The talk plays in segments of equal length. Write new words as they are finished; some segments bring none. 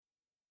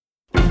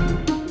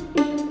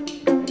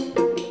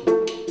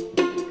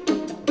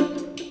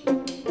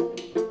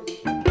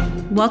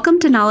Welcome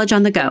to Knowledge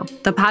on the Go,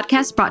 the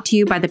podcast brought to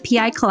you by the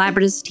PI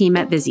Collaboratives team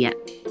at Vizient.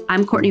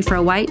 I'm Courtney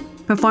Furrow-White,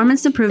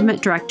 Performance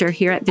Improvement Director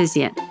here at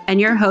Vizient,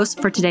 and your host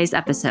for today's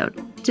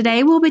episode.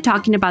 Today, we'll be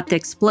talking about the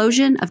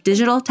explosion of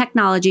digital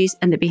technologies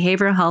in the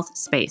behavioral health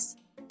space.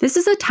 This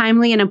is a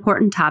timely and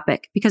important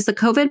topic because the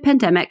COVID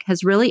pandemic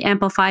has really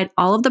amplified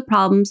all of the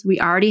problems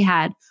we already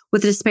had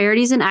with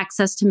disparities in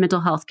access to mental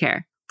health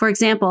care. For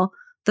example,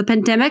 the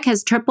pandemic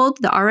has tripled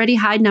the already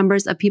high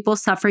numbers of people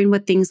suffering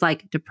with things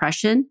like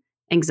depression,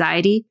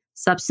 anxiety,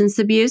 substance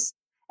abuse,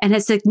 and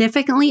has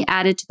significantly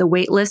added to the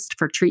wait list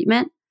for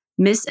treatment,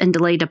 missed and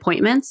delayed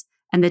appointments,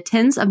 and the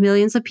tens of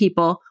millions of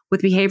people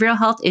with behavioral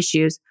health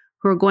issues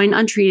who are going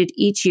untreated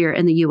each year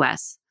in the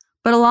U.S.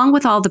 But along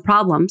with all the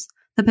problems,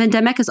 the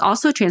pandemic has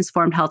also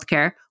transformed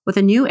healthcare with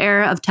a new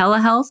era of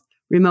telehealth,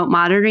 remote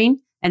monitoring,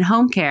 and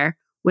home care,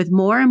 with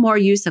more and more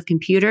use of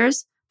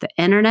computers, the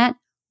internet,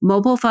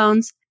 mobile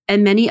phones,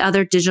 and many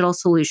other digital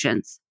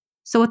solutions.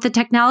 So with the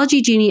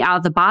technology genie out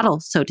of the bottle,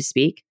 so to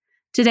speak,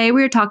 today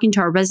we are talking to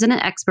our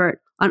resident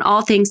expert on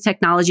all things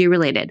technology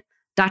related,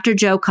 Dr.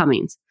 Joe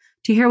Cummings,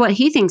 to hear what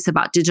he thinks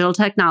about digital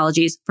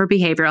technologies for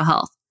behavioral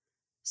health.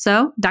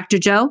 So, Dr.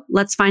 Joe,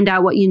 let's find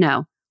out what you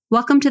know.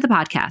 Welcome to the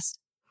podcast.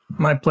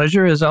 My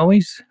pleasure, as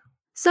always.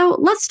 So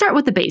let's start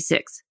with the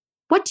basics.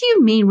 What do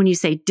you mean when you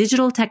say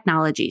digital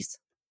technologies?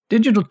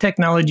 Digital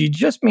technology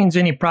just means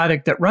any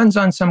product that runs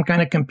on some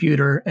kind of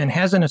computer and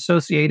has an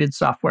associated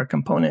software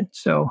component.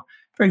 So,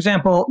 for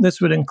example,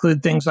 this would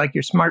include things like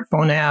your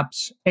smartphone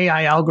apps,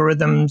 AI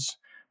algorithms,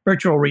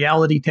 virtual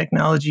reality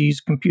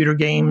technologies, computer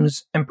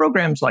games, and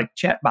programs like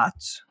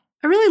chatbots.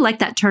 I really like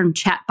that term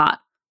chatbot.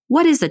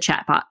 What is a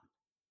chatbot?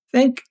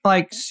 Think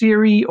like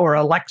Siri or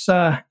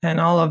Alexa and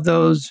all of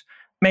those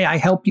 "may I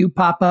help you"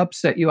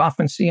 pop-ups that you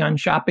often see on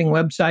shopping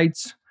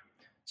websites.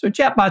 So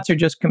chatbots are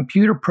just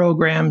computer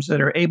programs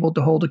that are able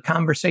to hold a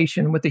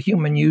conversation with a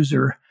human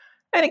user.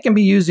 And it can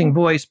be using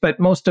voice, but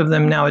most of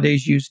them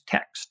nowadays use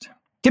text.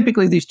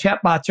 Typically, these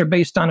chatbots are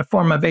based on a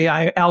form of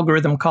AI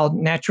algorithm called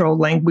natural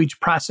language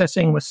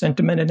processing with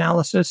sentiment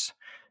analysis.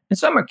 And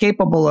some are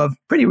capable of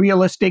pretty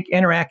realistic,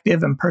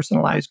 interactive, and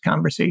personalized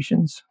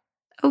conversations.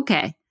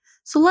 Okay,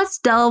 so let's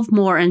delve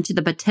more into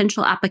the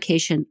potential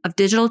application of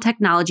digital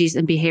technologies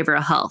in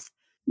behavioral health.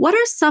 What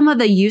are some of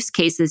the use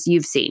cases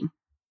you've seen?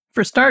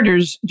 For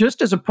starters,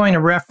 just as a point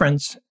of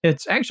reference,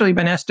 it's actually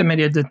been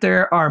estimated that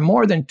there are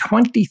more than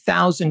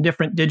 20,000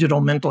 different digital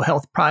mental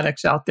health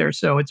products out there.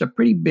 So it's a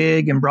pretty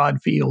big and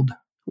broad field.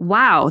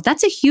 Wow,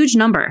 that's a huge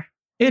number.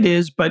 It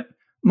is, but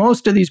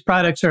most of these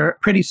products are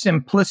pretty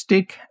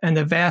simplistic, and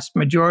the vast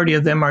majority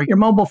of them are your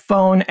mobile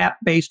phone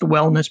app-based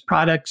wellness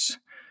products.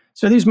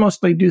 So these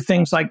mostly do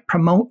things like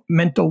promote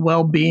mental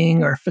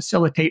well-being or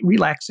facilitate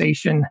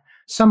relaxation.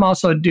 Some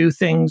also do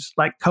things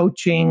like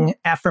coaching,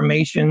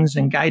 affirmations,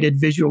 and guided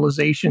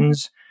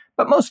visualizations,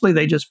 but mostly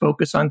they just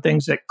focus on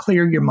things that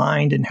clear your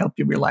mind and help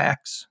you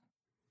relax.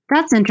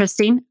 That's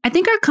interesting. I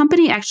think our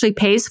company actually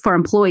pays for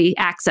employee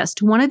access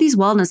to one of these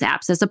wellness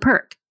apps as a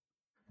perk.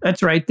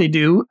 That's right, they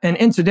do. And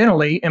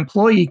incidentally,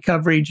 employee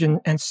coverage and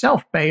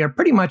self-pay are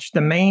pretty much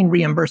the main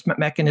reimbursement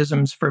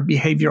mechanisms for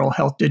behavioral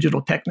health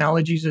digital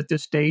technologies at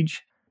this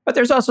stage. But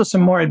there's also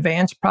some more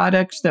advanced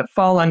products that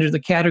fall under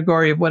the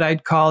category of what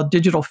I'd call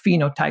digital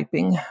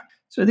phenotyping.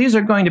 So these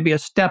are going to be a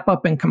step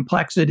up in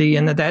complexity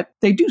in that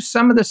they do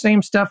some of the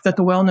same stuff that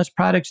the wellness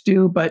products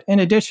do, but in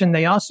addition,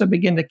 they also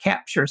begin to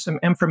capture some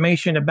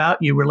information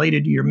about you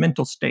related to your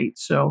mental state.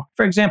 So,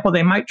 for example,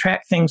 they might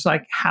track things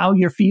like how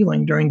you're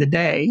feeling during the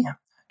day,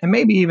 and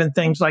maybe even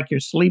things like your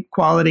sleep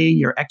quality,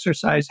 your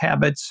exercise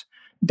habits,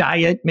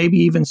 diet, maybe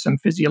even some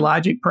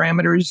physiologic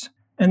parameters.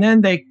 And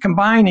then they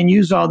combine and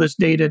use all this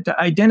data to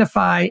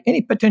identify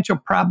any potential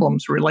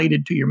problems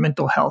related to your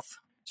mental health.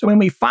 So when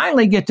we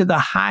finally get to the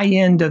high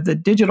end of the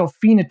digital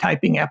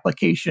phenotyping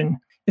application,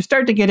 you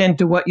start to get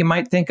into what you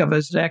might think of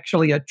as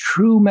actually a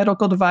true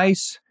medical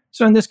device.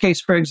 So in this case,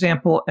 for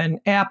example,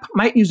 an app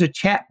might use a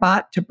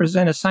chatbot to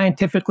present a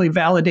scientifically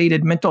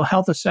validated mental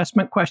health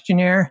assessment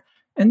questionnaire,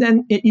 and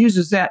then it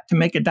uses that to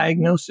make a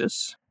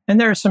diagnosis. And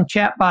there are some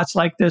chatbots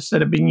like this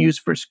that have been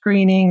used for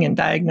screening and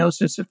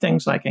diagnosis of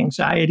things like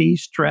anxiety,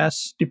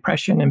 stress,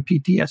 depression, and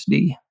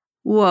PTSD.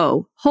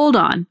 Whoa, hold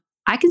on.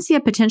 I can see a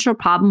potential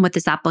problem with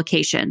this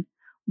application.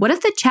 What if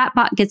the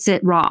chatbot gets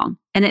it wrong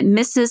and it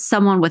misses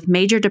someone with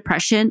major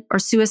depression or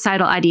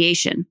suicidal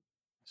ideation?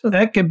 So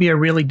that could be a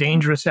really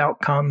dangerous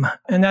outcome.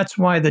 And that's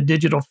why the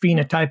digital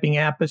phenotyping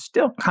app is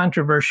still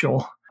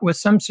controversial, with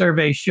some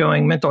surveys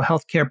showing mental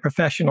health care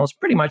professionals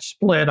pretty much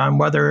split on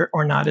whether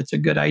or not it's a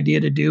good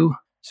idea to do.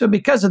 So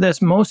because of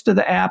this, most of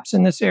the apps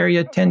in this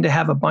area tend to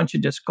have a bunch of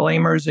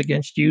disclaimers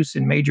against use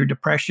in major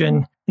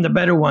depression. And the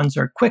better ones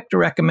are quick to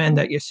recommend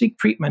that you seek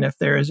treatment if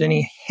there is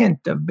any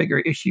hint of bigger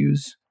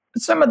issues.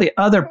 But some of the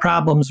other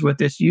problems with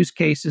this use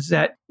case is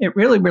that it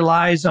really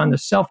relies on the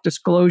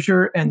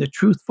self-disclosure and the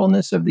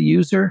truthfulness of the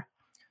user.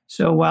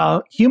 So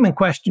while human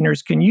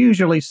questioners can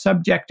usually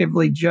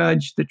subjectively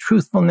judge the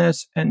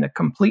truthfulness and the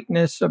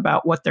completeness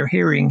about what they're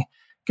hearing,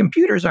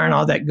 computers aren't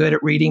all that good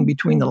at reading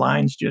between the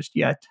lines just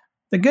yet.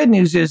 The good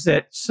news is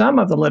that some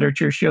of the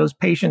literature shows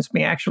patients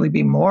may actually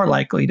be more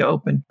likely to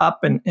open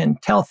up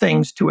and tell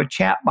things to a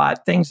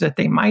chatbot, things that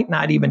they might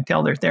not even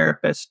tell their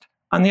therapist.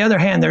 On the other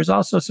hand, there's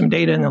also some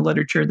data in the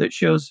literature that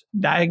shows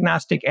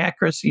diagnostic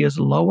accuracy is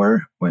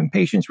lower when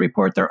patients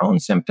report their own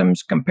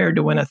symptoms compared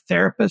to when a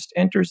therapist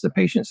enters the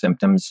patient's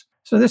symptoms.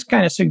 So this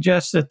kind of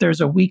suggests that there's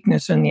a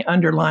weakness in the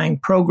underlying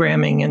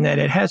programming and that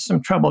it has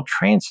some trouble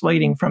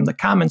translating from the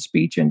common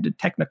speech into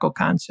technical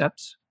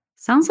concepts.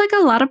 Sounds like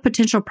a lot of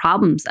potential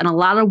problems and a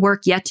lot of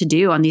work yet to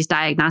do on these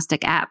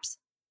diagnostic apps.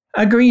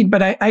 Agreed,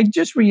 but I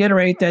just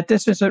reiterate that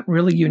this isn't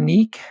really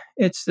unique.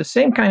 It's the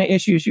same kind of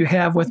issues you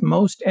have with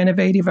most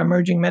innovative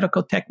emerging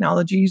medical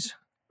technologies,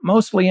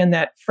 mostly in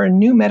that for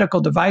new medical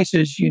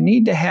devices, you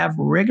need to have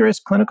rigorous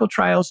clinical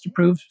trials to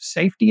prove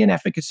safety and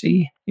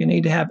efficacy. You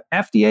need to have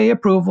FDA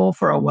approval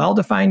for a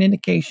well-defined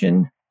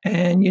indication,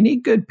 and you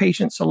need good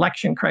patient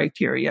selection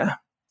criteria.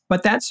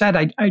 But that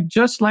said, I'd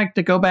just like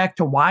to go back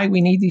to why we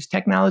need these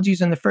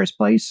technologies in the first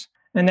place.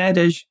 And that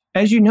is,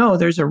 as you know,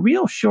 there's a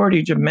real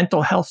shortage of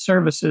mental health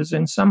services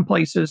in some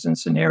places and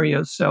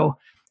scenarios. So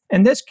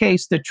in this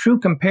case, the true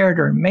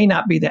comparator may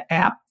not be the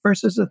app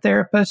versus the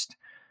therapist,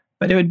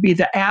 but it would be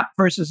the app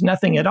versus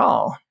nothing at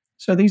all.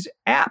 So these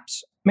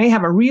apps may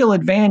have a real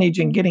advantage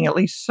in getting at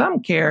least some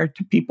care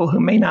to people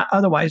who may not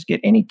otherwise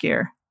get any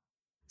care.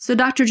 So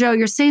Dr. Joe,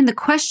 you're saying the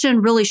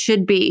question really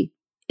should be,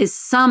 is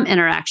some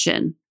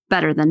interaction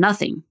better than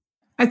nothing?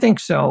 I think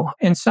so.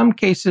 In some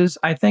cases,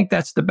 I think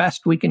that's the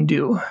best we can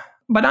do.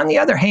 But on the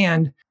other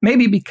hand,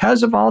 maybe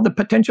because of all the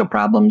potential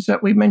problems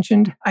that we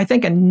mentioned, I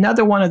think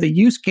another one of the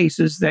use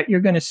cases that you're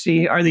going to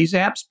see are these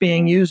apps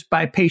being used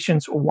by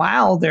patients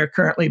while they're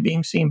currently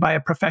being seen by a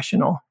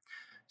professional.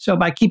 So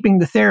by keeping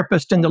the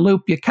therapist in the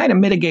loop, you kind of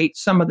mitigate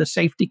some of the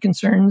safety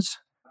concerns.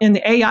 In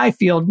the AI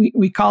field,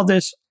 we call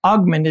this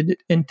augmented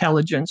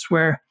intelligence,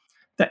 where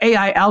the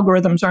AI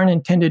algorithms aren't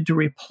intended to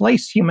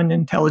replace human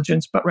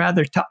intelligence, but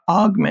rather to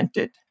augment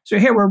it. So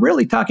here we're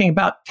really talking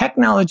about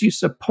technology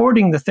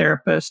supporting the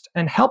therapist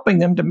and helping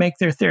them to make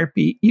their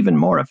therapy even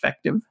more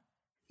effective.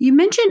 You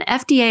mentioned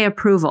FDA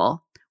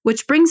approval,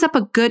 which brings up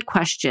a good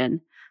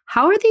question.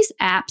 How are these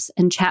apps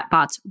and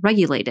chatbots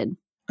regulated?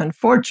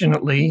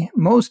 Unfortunately,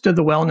 most of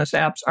the wellness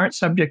apps aren't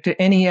subject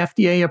to any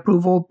FDA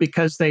approval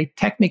because they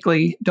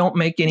technically don't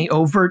make any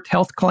overt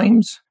health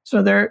claims.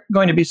 So they're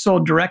going to be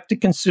sold direct to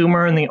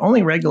consumer, and the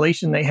only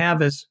regulation they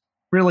have is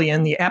really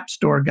in the App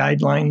Store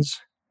guidelines.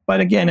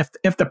 But again,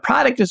 if the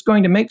product is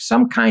going to make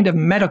some kind of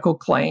medical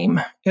claim,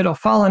 it'll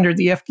fall under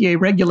the FDA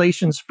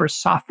regulations for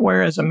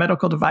software as a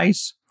medical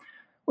device,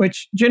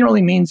 which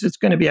generally means it's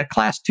going to be a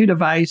Class 2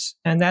 device,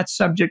 and that's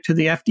subject to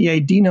the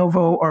FDA de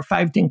novo or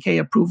 510K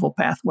approval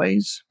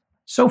pathways.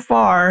 So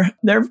far,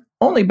 there have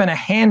only been a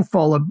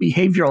handful of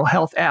behavioral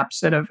health apps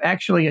that have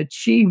actually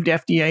achieved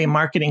FDA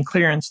marketing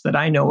clearance that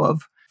I know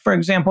of. For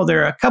example,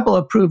 there are a couple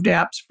approved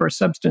apps for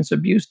substance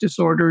abuse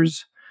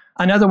disorders,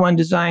 another one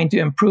designed to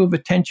improve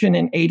attention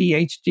in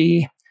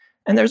ADHD,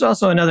 and there's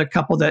also another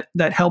couple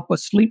that help with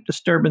sleep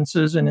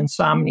disturbances and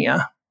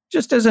insomnia.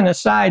 Just as an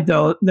aside,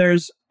 though,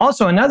 there's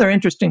also another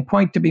interesting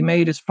point to be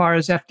made as far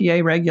as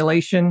FDA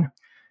regulation,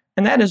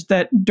 and that is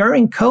that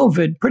during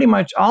COVID, pretty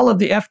much all of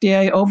the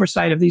FDA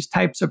oversight of these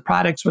types of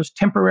products was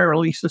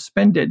temporarily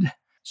suspended.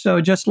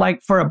 So just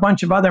like for a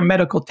bunch of other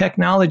medical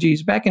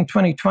technologies, back in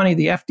 2020,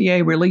 the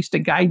FDA released a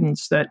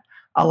guidance that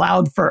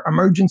allowed for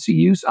emergency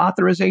use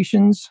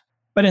authorizations.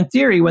 But in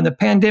theory, when the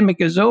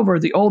pandemic is over,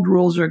 the old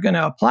rules are going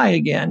to apply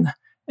again.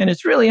 And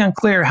it's really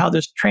unclear how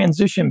this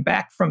transition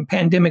back from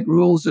pandemic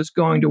rules is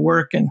going to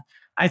work. And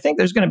I think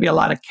there's going to be a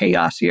lot of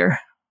chaos here.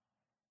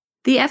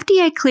 The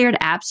FDA cleared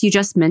apps you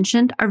just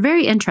mentioned are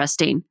very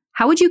interesting.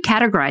 How would you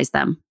categorize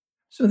them?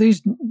 So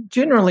these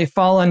generally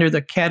fall under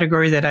the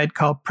category that I'd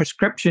call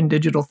prescription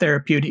digital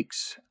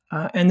therapeutics.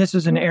 And this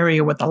is an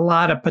area with a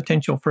lot of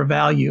potential for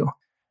value.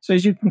 So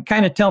as you can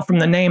kind of tell from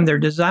the name, they're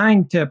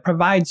designed to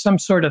provide some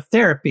sort of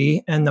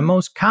therapy. And the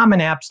most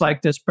common apps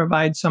like this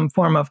provide some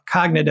form of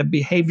cognitive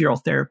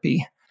behavioral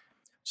therapy.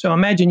 So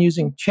imagine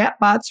using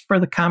chatbots for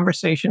the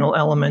conversational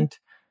element,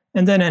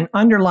 and then an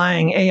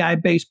underlying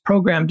AI-based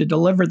program to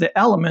deliver the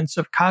elements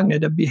of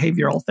cognitive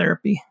behavioral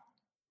therapy.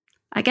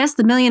 I guess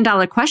the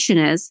million-dollar question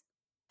is,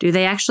 do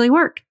they actually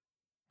work?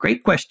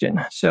 Great question.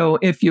 So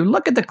if you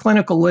look at the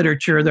clinical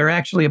literature, there are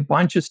actually a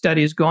bunch of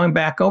studies going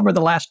back over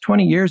the last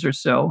 20 years or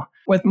so,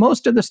 with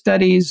most of the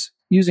studies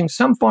using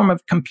some form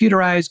of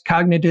computerized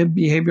cognitive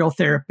behavioral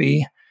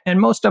therapy, and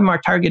most of them are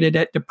targeted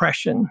at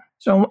depression.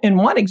 So in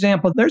one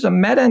example, there's a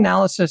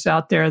meta-analysis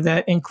out there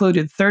that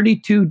included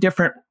 32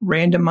 different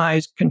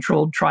randomized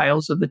controlled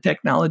trials of the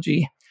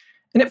technology,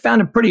 and it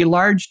found a pretty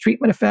large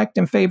treatment effect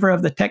in favor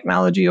of the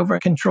technology over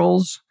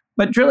controls.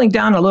 But drilling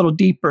down a little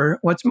deeper,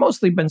 what's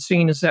mostly been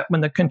seen is that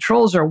when the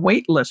controls are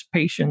waitlist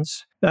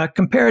patients, the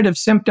comparative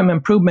symptom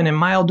improvement in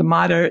mild to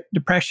moderate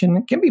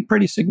depression can be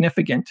pretty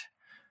significant.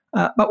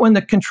 But when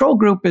the control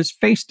group is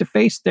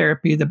face-to-face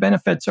therapy, the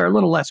benefits are a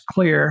little less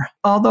clear,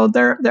 although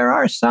there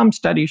are some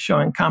studies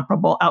showing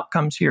comparable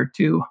outcomes here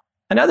too.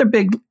 Another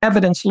big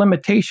evidence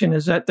limitation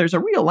is that there's a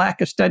real lack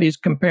of studies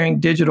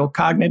comparing digital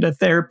cognitive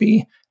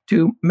therapy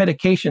to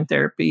medication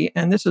therapy,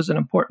 and this is an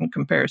important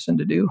comparison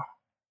to do.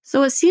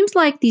 So it seems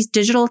like these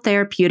digital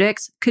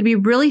therapeutics could be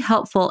really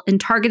helpful in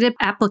targeted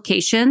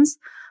applications,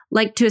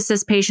 like to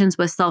assist patients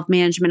with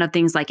self-management of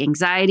things like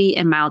anxiety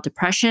and mild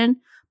depression.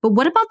 But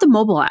what about the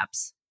mobile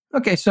apps?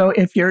 Okay, so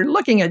if you're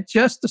looking at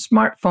just the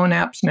smartphone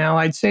apps now,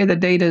 I'd say the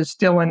data is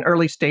still in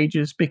early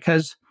stages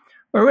because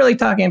we're really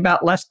talking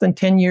about less than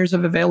 10 years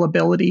of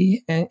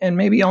availability and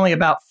maybe only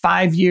about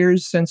 5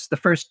 years since the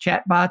first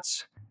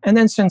chatbots. And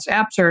then since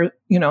apps are,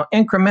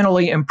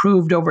 incrementally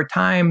improved over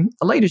time,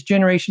 the latest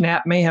generation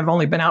app may have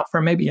only been out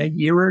for maybe a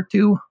year or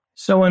two.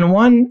 So in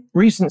one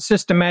recent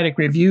systematic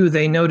review,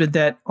 they noted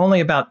that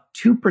only about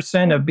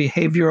 2% of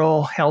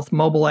behavioral health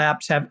mobile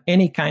apps have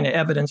any kind of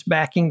evidence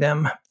backing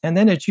them. And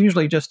then it's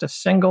usually just a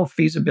single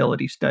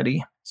feasibility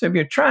study. So if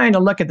you're trying to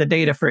look at the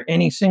data for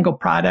any single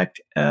product,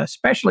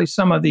 especially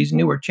some of these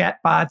newer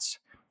chatbots,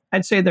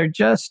 I'd say there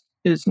just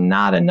is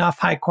not enough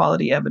high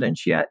quality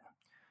evidence yet.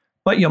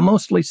 What you'll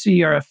mostly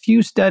see are a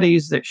few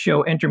studies that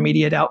show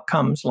intermediate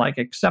outcomes like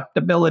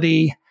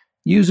acceptability,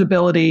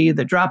 usability,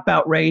 the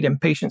dropout rate,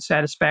 and patient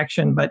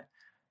satisfaction, but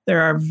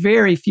there are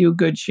very few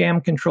good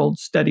sham-controlled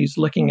studies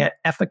looking at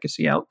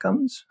efficacy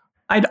outcomes.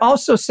 I'd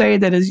also say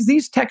that as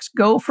these techs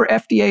go for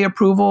FDA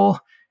approval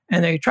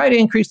and they try to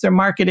increase their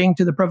marketing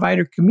to the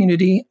provider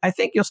community, I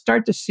think you'll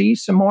start to see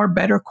some more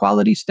better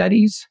quality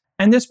studies.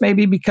 And this may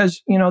be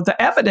because, the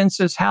evidence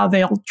is how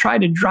they'll try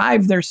to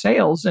drive their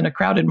sales in a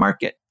crowded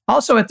market.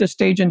 Also at this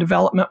stage in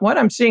development, what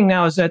I'm seeing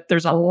now is that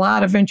there's a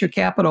lot of venture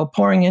capital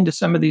pouring into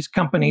some of these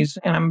companies,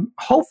 and I'm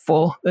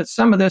hopeful that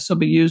some of this will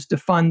be used to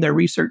fund their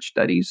research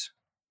studies.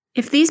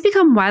 If these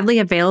become widely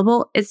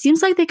available, it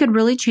seems like they could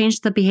really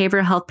change the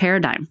behavioral health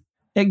paradigm.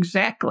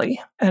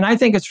 Exactly. And I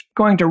think it's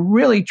going to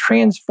really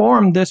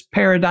transform this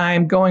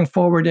paradigm going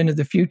forward into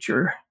the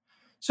future.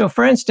 So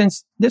for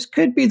instance, this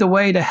could be the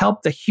way to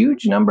help the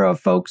huge number of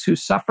folks who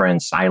suffer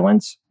in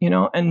silence,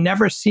 and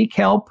never seek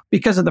help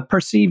because of the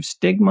perceived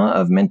stigma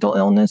of mental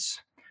illness.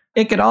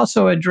 It could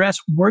also address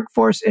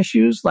workforce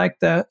issues like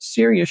the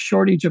serious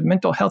shortage of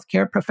mental health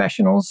care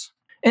professionals.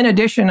 In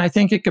addition, I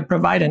think it could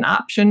provide an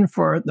option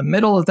for the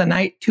middle of the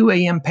night, 2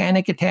 a.m.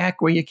 panic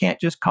attack where you can't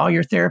just call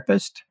your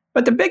therapist.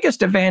 But the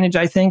biggest advantage,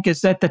 I think,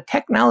 is that the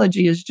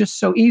technology is just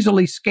so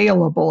easily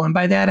scalable. And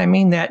by that, I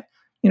mean that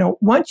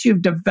once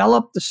you've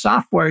developed the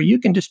software, you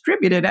can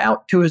distribute it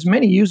out to as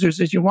many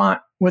users as you want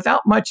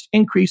without much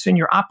increase in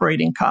your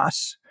operating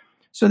costs.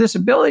 So this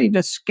ability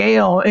to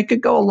scale, it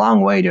could go a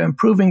long way to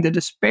improving the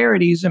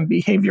disparities in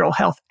behavioral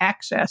health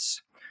access.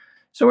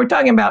 So we're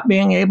talking about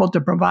being able to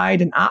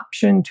provide an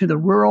option to the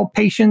rural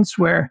patients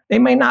where they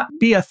may not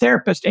be a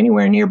therapist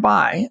anywhere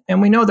nearby.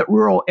 And we know that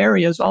rural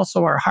areas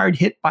also are hard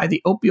hit by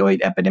the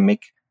opioid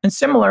epidemic. And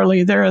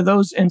similarly, there are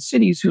those in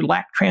cities who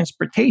lack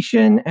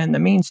transportation and the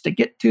means to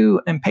get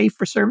to and pay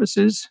for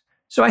services.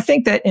 So I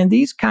think that in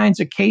these kinds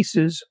of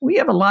cases, we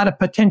have a lot of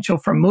potential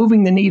for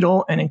moving the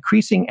needle and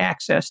increasing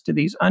access to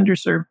these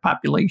underserved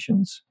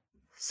populations.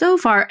 So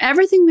far,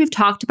 everything we've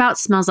talked about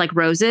smells like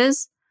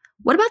roses.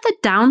 What about the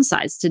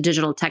downsides to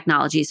digital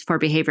technologies for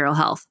behavioral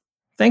health?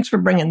 Thanks for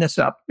bringing this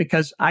up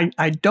because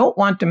I don't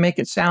want to make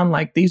it sound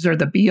like these are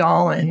the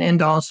be-all and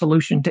end-all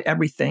solution to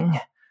everything.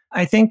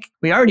 I think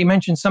we already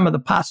mentioned some of the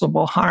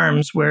possible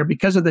harms where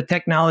because of the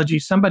technology,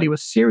 somebody with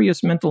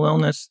serious mental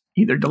illness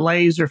either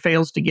delays or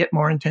fails to get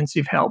more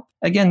intensive help.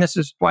 Again, this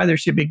is why there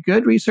should be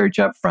good research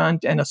up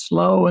front and a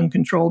slow and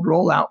controlled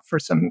rollout for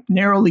some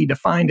narrowly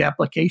defined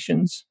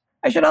applications.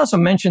 I should also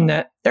mention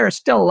that there are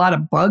still a lot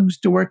of bugs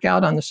to work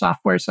out on the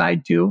software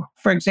side too.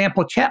 For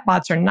example,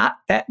 chatbots are not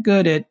that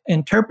good at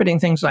interpreting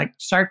things like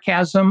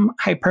sarcasm,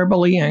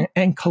 hyperbole,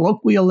 and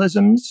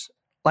colloquialisms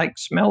like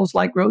smells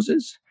like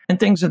roses and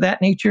things of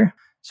that nature.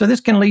 So this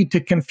can lead to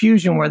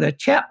confusion where the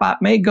chatbot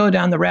may go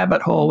down the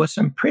rabbit hole with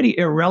some pretty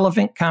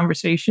irrelevant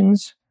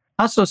conversations.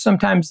 Also,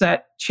 sometimes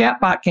that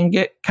chatbot can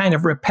get kind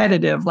of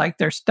repetitive, like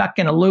they're stuck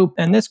in a loop,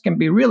 and this can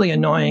be really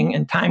annoying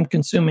and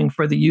time-consuming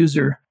for the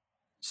user.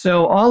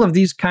 So all of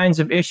these kinds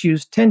of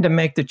issues tend to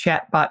make the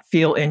chatbot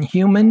feel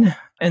inhuman,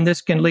 and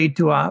this can lead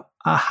to a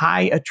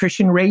high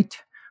attrition rate,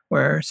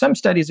 where some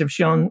studies have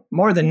shown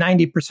more than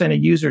 90%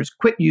 of users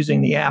quit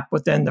using the app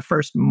within the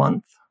first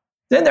month.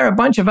 Then there are a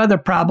bunch of other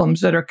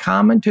problems that are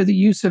common to the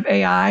use of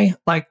AI,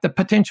 like the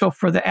potential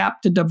for the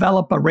app to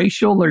develop a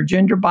racial or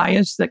gender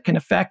bias that can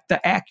affect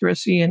the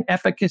accuracy and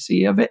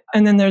efficacy of it.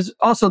 And then there's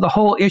also the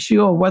whole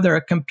issue of whether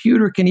a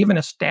computer can even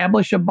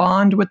establish a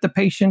bond with the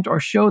patient or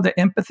show the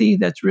empathy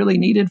that's really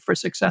needed for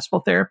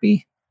successful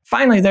therapy.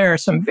 Finally, there are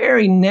some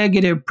very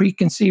negative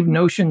preconceived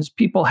notions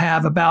people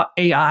have about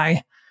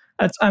AI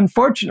that's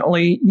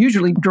unfortunately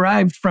usually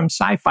derived from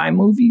sci-fi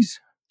movies.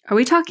 Are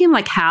we talking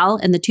like HAL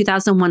in the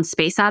 2001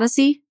 Space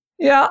Odyssey?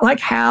 Yeah, like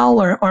HAL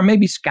or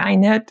maybe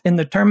Skynet in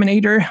the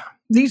Terminator.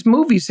 These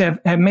movies have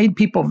made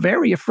people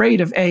very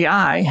afraid of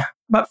AI.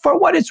 But for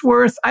what it's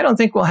worth, I don't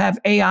think we'll have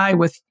AI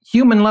with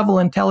human-level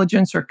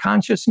intelligence or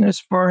consciousness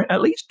for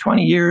at least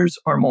 20 years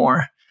or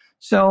more.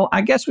 So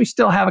I guess we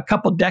still have a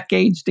couple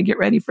decades to get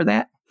ready for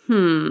that.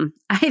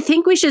 I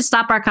think we should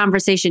stop our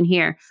conversation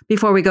here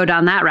before we go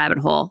down that rabbit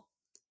hole.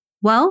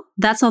 Well,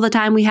 that's all the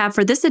time we have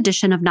for this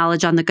edition of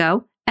Knowledge on the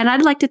Go, and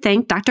I'd like to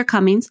thank Dr.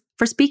 Cummings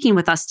for speaking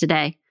with us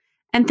today.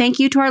 And thank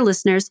you to our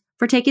listeners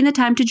for taking the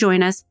time to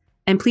join us,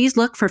 and please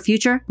look for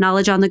future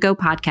Knowledge on the Go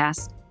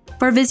podcasts.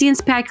 For Vizient's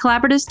PI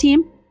Collaboratives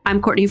team,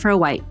 I'm Courtney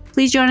Furrow-White.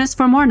 Please join us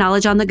for more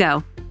Knowledge on the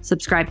Go.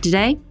 Subscribe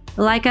today,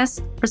 like us,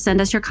 or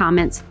send us your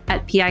comments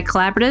at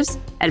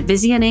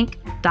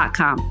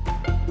picollaboratives@vizientinc.com.